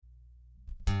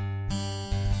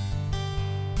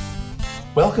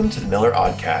Welcome to the Miller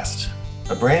Aud-cast,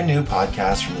 a brand new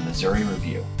podcast from the Missouri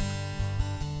Review.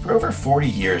 For over 40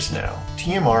 years now,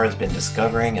 TMR has been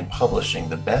discovering and publishing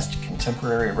the best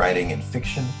contemporary writing in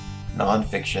fiction,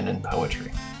 nonfiction, and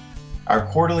poetry. Our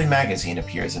quarterly magazine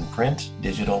appears in print,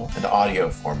 digital, and audio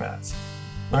formats.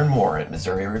 Learn more at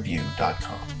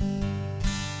MissouriReview.com.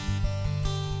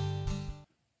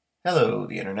 Hello,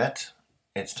 the Internet.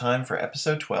 It's time for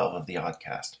episode 12 of the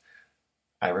Aud-cast.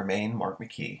 I remain Mark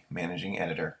McKee, managing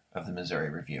editor of the Missouri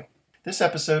Review. This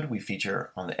episode we feature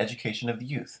on the education of the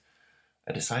youth,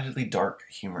 a decidedly dark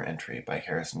humor entry by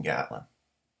Harrison Gatlin.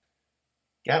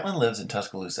 Gatlin lives in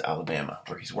Tuscaloosa, Alabama,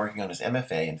 where he's working on his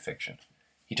MFA in fiction.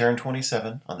 He turned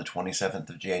 27 on the 27th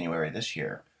of January this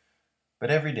year, but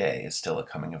every day is still a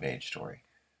coming-of-age story.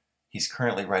 He's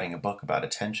currently writing a book about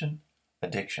attention,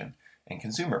 addiction, and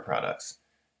consumer products,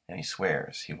 and he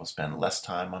swears he will spend less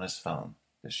time on his phone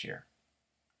this year.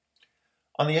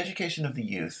 On the education of the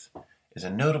youth is a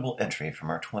notable entry from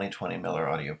our 2020 Miller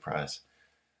Audio Prize.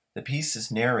 The piece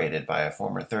is narrated by a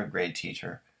former third-grade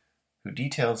teacher who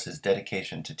details his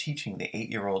dedication to teaching the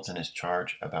 8-year-olds in his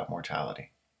charge about mortality.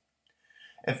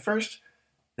 At first,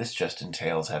 this just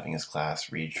entails having his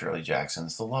class read Shirley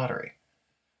Jackson's The Lottery.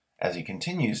 As he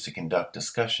continues to conduct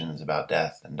discussions about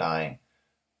death and dying,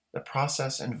 the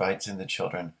process invites in the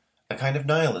children a kind of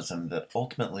nihilism that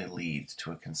ultimately leads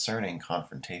to a concerning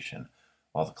confrontation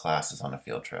while the class is on a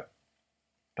field trip.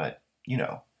 But, in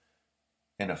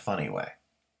a funny way.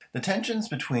 The tensions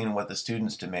between what the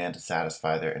students demand to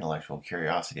satisfy their intellectual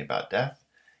curiosity about death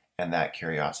and that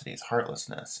curiosity's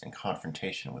heartlessness in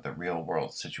confrontation with a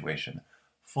real-world situation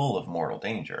full of mortal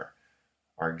danger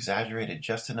are exaggerated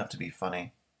just enough to be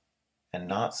funny and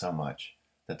not so much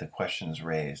that the questions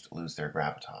raised lose their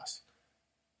gravitas.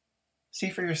 See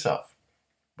for yourself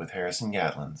with Harrison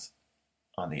Gatlin's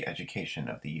On the Education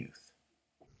of the Youth.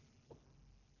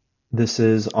 This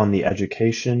is on the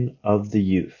education of the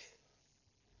youth.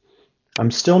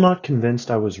 I'm still not convinced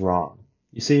I was wrong.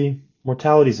 You see,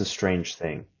 mortality's a strange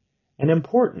thing, and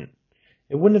important.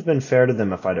 It wouldn't have been fair to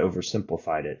them if I'd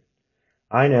oversimplified it.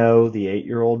 I know the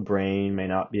 8-year-old brain may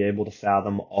not be able to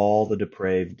fathom all the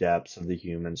depraved depths of the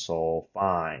human soul.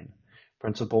 Fine.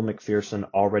 Principal McPherson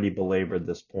already belabored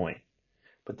this point.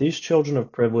 But these children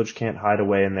of privilege can't hide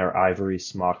away in their ivory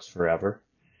smocks forever.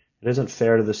 It isn't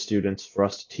fair to the students for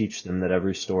us to teach them that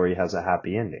every story has a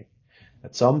happy ending.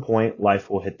 At some point, life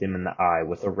will hit them in the eye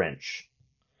with a wrench.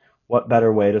 What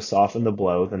better way to soften the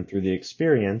blow than through the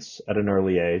experience, at an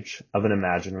early age, of an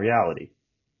imagined reality?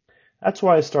 That's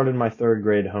why I started my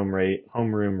third-grade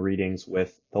homeroom readings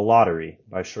with The Lottery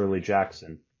by Shirley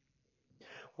Jackson.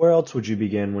 Where else would you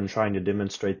begin when trying to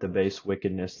demonstrate the base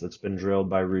wickedness that's been drilled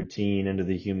by routine into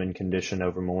the human condition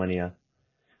over millennia?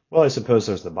 Well, I suppose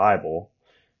there's the Bible.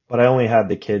 But I only had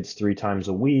the kids 3 times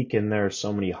a week, and there are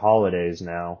so many holidays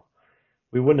now.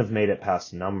 We wouldn't have made it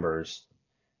past Numbers.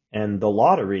 And The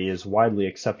Lottery is widely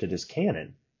accepted as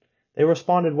canon. They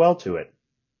responded well to it.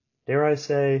 Dare I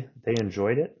say, they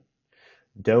enjoyed it?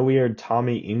 Dough-eared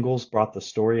Tommy Ingalls brought the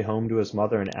story home to his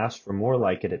mother and asked for more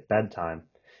like it at bedtime,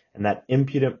 and that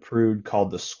impudent prude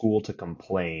called the school to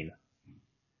complain.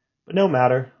 But no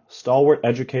matter, stalwart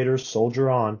educators soldier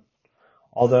on.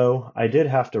 Although I did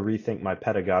have to rethink my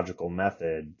pedagogical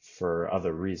method for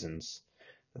other reasons.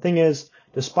 The thing is,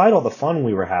 despite all the fun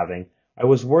we were having, I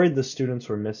was worried the students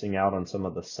were missing out on some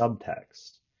of the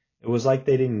subtext. It was like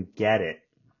they didn't get it.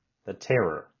 The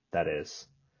terror, that is.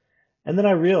 And then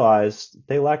I realized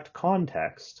they lacked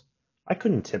context. I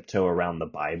couldn't tiptoe around the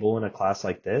Bible in a class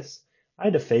like this. I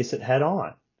had to face it head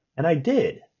on. And I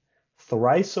did.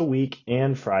 Thrice a week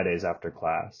and Fridays after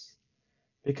class.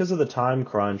 Because of the time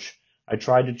crunch, I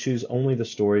tried to choose only the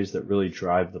stories that really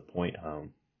drive the point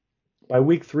home. By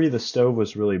week 3, the stove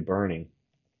was really burning.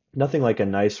 Nothing like a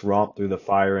nice romp through the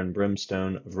fire and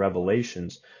brimstone of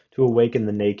Revelations to awaken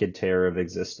the naked terror of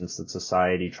existence that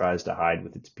society tries to hide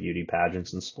with its beauty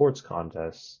pageants and sports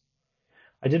contests.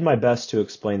 I did my best to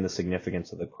explain the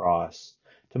significance of the cross.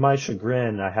 To my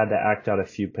chagrin, I had to act out a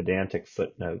few pedantic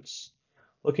footnotes.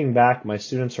 Looking back, my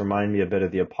students remind me a bit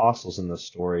of the apostles in this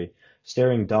story,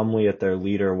 staring dumbly at their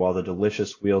leader while the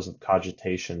delicious wheels of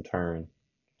cogitation turn.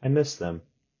 I miss them.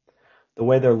 The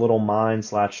way their little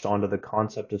minds latched onto the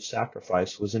concept of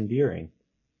sacrifice was endearing.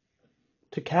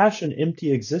 To cash an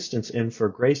empty existence in for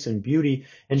grace and beauty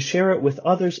and share it with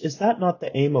others, is that not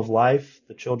the aim of life?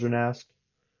 The children asked.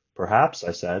 Perhaps,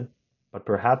 I said. But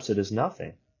perhaps it is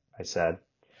nothing, I said.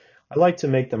 I like to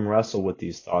make them wrestle with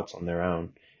these thoughts on their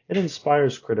own. It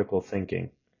inspires critical thinking.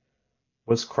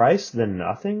 Was Christ then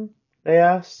nothing? They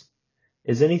asked.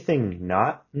 Is anything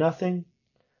not nothing?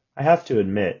 I have to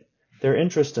admit, Their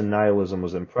interest in nihilism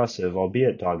was impressive,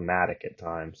 albeit dogmatic at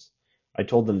times. I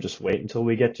told them just wait until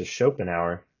we get to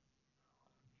Schopenhauer.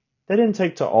 They didn't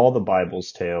take to all the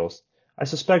Bible's tales. I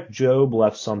suspect Job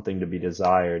left something to be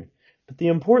desired. But the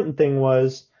important thing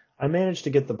was, I managed to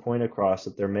get the point across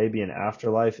that there may be an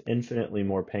afterlife infinitely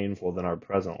more painful than our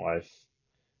present life.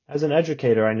 As an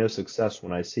educator, I know success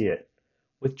when I see it.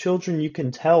 With children, you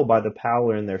can tell by the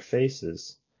pallor in their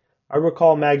faces. I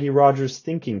recall Maggie Rogers'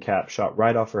 thinking cap shot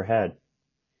right off her head.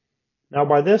 Now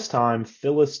by this time,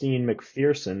 Philistine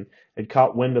McPherson had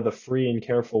caught wind of the free and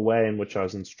careful way in which I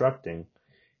was instructing.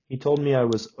 He told me I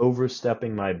was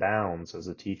overstepping my bounds as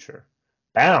a teacher.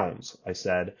 Bounds, I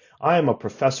said. I am a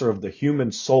professor of the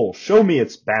human soul. Show me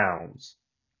its bounds.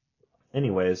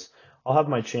 Anyways, I'll have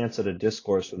my chance at a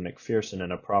discourse with McPherson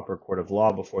in a proper court of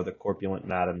law before the corpulent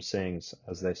madam sings,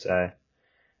 as they say.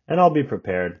 And I'll be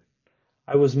prepared.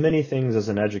 I was many things as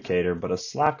an educator, but a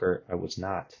slacker I was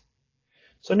not.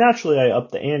 So naturally I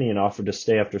upped the ante and offered to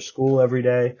stay after school every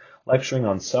day, lecturing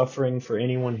on suffering for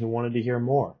anyone who wanted to hear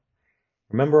more.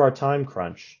 Remember our time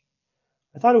crunch.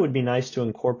 I thought it would be nice to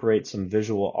incorporate some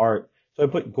visual art, so I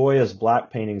put Goya's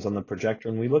black paintings on the projector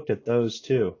and we looked at those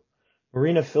too.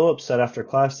 Marina Phillips said after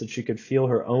class that she could feel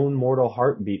her own mortal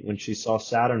heartbeat when she saw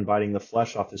Saturn biting the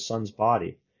flesh off his son's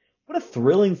body. What a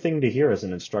thrilling thing to hear as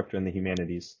an instructor in the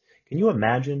humanities. Can you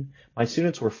imagine? My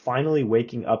students were finally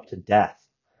waking up to death.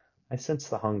 I sensed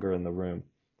the hunger in the room.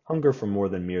 Hunger for more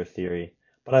than mere theory.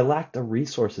 But I lacked the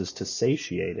resources to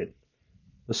satiate it.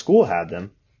 The school had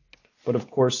them, but of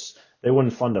course they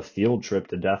wouldn't fund a field trip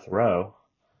to death row.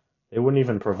 They wouldn't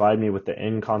even provide me with the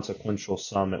inconsequential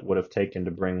sum it would have taken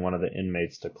to bring one of the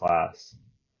inmates to class.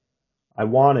 I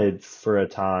wanted, for a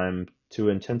time, to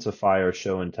intensify our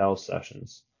show and tell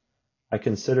sessions. I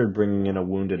considered bringing in a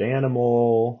wounded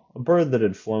animal, a bird that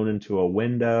had flown into a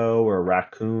window, or a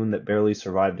raccoon that barely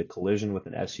survived a collision with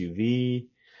an SUV,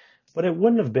 but it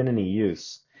wouldn't have been any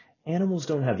use. Animals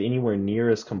don't have anywhere near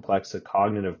as complex a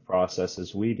cognitive process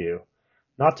as we do,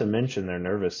 not to mention their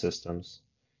nervous systems.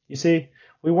 You see,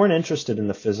 we weren't interested in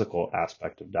the physical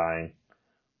aspect of dying.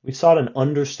 We sought an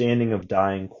understanding of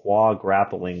dying qua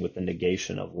grappling with the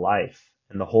negation of life,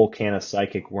 and the whole can of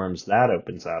psychic worms that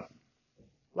opens up.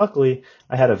 Luckily,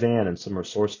 I had a van and some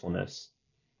resourcefulness.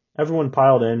 Everyone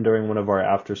piled in during one of our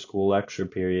after-school lecture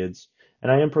periods,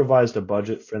 and I improvised a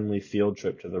budget-friendly field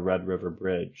trip to the Red River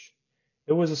Bridge.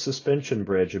 It was a suspension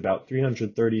bridge about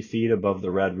 330 feet above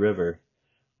the Red River.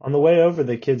 On the way over,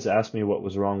 the kids asked me what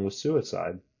was wrong with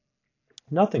suicide.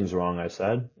 Nothing's wrong, I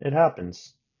said. It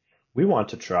happens. We want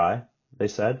to try, they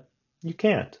said. You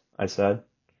can't, I said.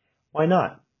 Why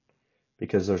not?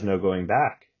 Because there's no going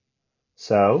back.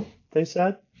 So, they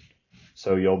said.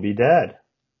 So you'll be dead.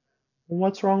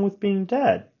 What's wrong with being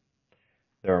dead?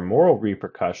 There are moral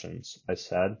repercussions, I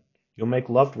said. You'll make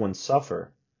loved ones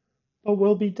suffer. But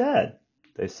we'll be dead,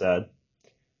 they said.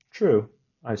 True,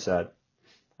 I said.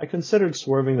 I considered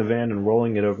swerving the van and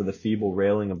rolling it over the feeble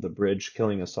railing of the bridge,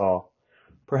 killing us all.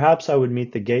 Perhaps I would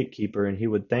meet the gatekeeper and he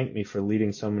would thank me for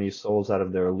leading so many souls out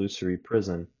of their illusory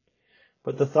prison.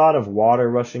 But the thought of water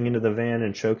rushing into the van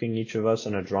and choking each of us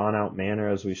in a drawn-out manner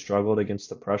as we struggled against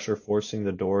the pressure forcing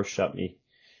the door shut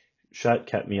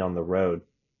kept me on the road.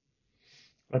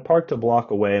 I parked a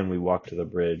block away and we walked to the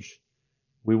bridge.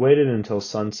 We waited until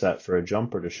sunset for a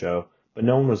jumper to show, but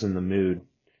no one was in the mood.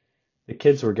 The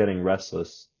kids were getting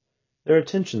restless. Their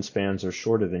attention spans are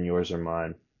shorter than yours or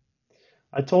mine.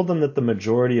 I told them that the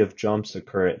majority of jumps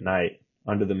occur at night,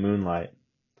 under the moonlight.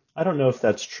 I don't know if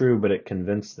that's true, but it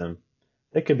convinced them.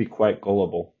 They could be quite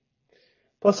gullible.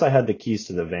 Plus I had the keys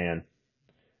to the van.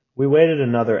 We waited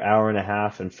another hour and a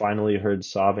half and finally heard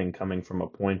sobbing coming from a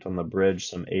point on the bridge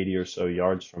some 80 or so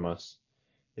yards from us.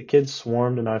 The kids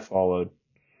swarmed and I followed.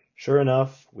 Sure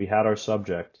enough, we had our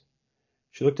subject.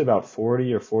 She looked about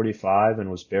 40 or 45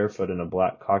 and was barefoot in a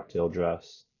black cocktail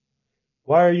dress.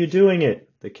 Why are you doing it?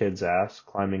 The kids asked,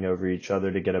 climbing over each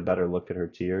other to get a better look at her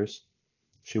tears.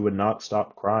 She would not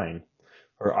stop crying.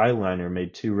 Her eyeliner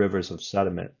made 2 rivers of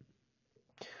sediment.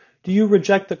 Do you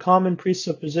reject the common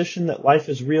presupposition that life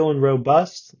is real and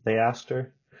robust? They asked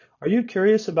her. Are you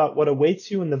curious about what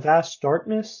awaits you in the vast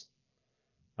darkness?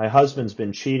 My husband's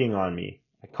been cheating on me.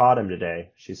 I caught him today,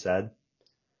 she said.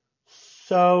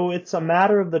 So it's a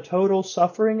matter of the total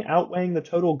suffering outweighing the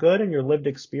total good in your lived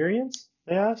experience?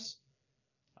 They asked.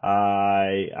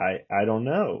 I don't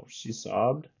know, she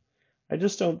sobbed. I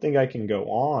just don't think I can go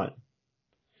on.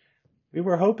 We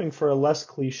were hoping for a less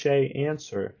cliché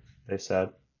answer, they said.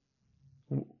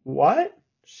 What?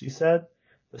 She said.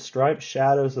 The striped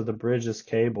shadows of the bridge's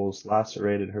cables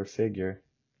lacerated her figure.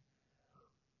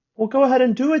 Well, go ahead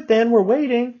and do it then. We're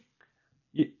waiting.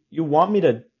 You want me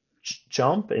to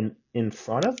jump in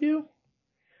front of you?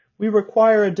 We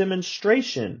require a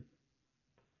demonstration.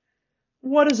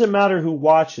 What does it matter who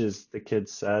watches? The kid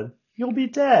said. You'll be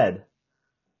dead.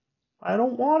 I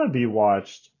don't want to be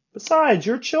watched. Besides,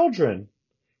 you're children.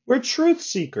 We're truth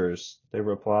seekers, they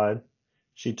replied.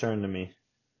 She turned to me.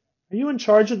 Are you in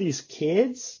charge of these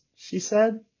kids? She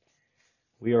said.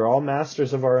 We are all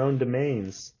masters of our own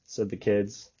domains, said the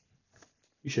kids.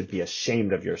 You should be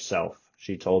ashamed of yourself,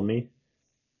 she told me.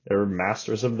 They're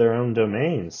masters of their own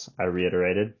domains, I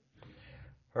reiterated.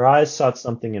 Her eyes sought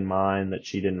something in mine that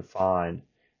she didn't find,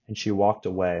 and she walked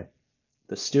away.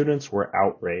 The students were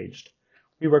outraged.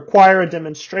 We require a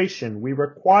demonstration! We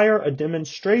require a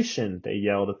demonstration! They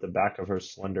yelled at the back of her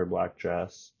slender black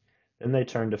dress. Then they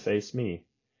turned to face me.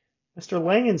 Mr.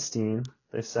 Langenstein,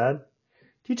 they said,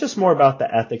 teach us more about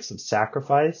the ethics of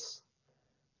sacrifice.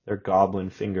 Their goblin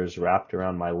fingers wrapped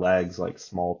around my legs like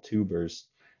small tubers,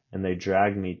 and they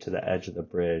dragged me to the edge of the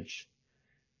bridge.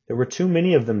 There were too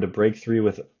many of them to break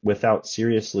through without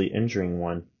seriously injuring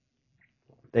one.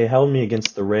 They held me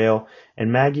against the rail,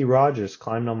 and Maggie Rogers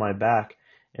climbed on my back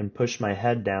and pushed my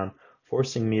head down,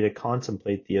 forcing me to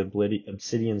contemplate the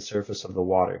obsidian surface of the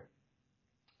water.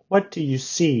 What do you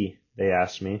see? They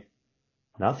asked me.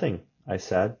 Nothing, I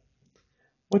said.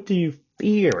 What do you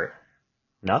fear?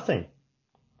 Nothing.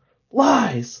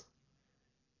 Lies!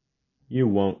 You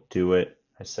won't do it,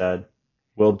 I said.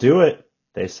 We'll do it,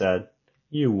 they said.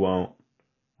 You won't,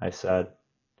 I said.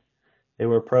 They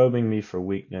were probing me for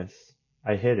weakness.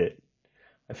 I hid it.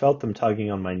 I felt them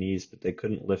tugging on my knees, but they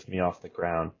couldn't lift me off the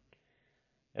ground.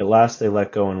 At last they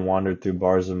let go and wandered through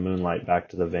bars of moonlight back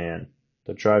to the van.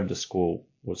 The drive to school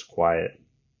was quiet.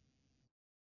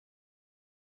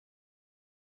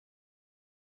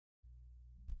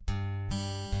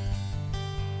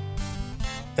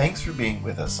 Thanks for being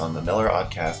with us on the Miller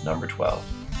Aud-cast number 12,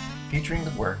 featuring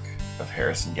the work of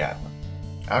Harrison Gatlin.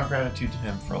 Our gratitude to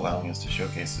him for allowing us to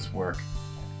showcase his work.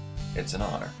 It's an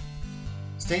honor.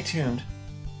 Stay tuned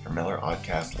for Miller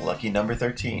Aud-cast Lucky number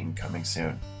 13 coming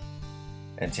soon.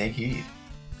 And take heed.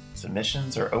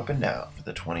 Submissions are open now for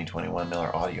the 2021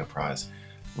 Miller Audio Prize.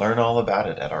 Learn all about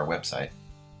it at our website.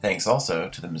 Thanks also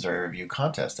to the Missouri Review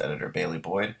contest editor Bailey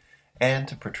Boyd and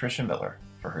to Patricia Miller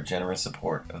for her generous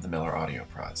support of the Miller Audio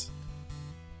Prize.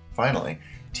 Finally,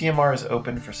 TMR is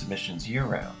open for submissions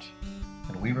year-round,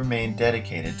 and we remain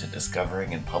dedicated to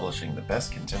discovering and publishing the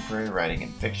best contemporary writing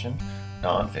in fiction,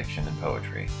 nonfiction, and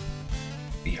poetry.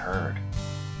 Be heard.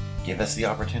 Give us the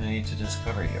opportunity to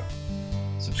discover you.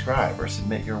 Subscribe or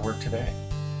submit your work today.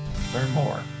 Learn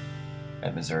more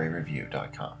at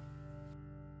MissouriReview.com.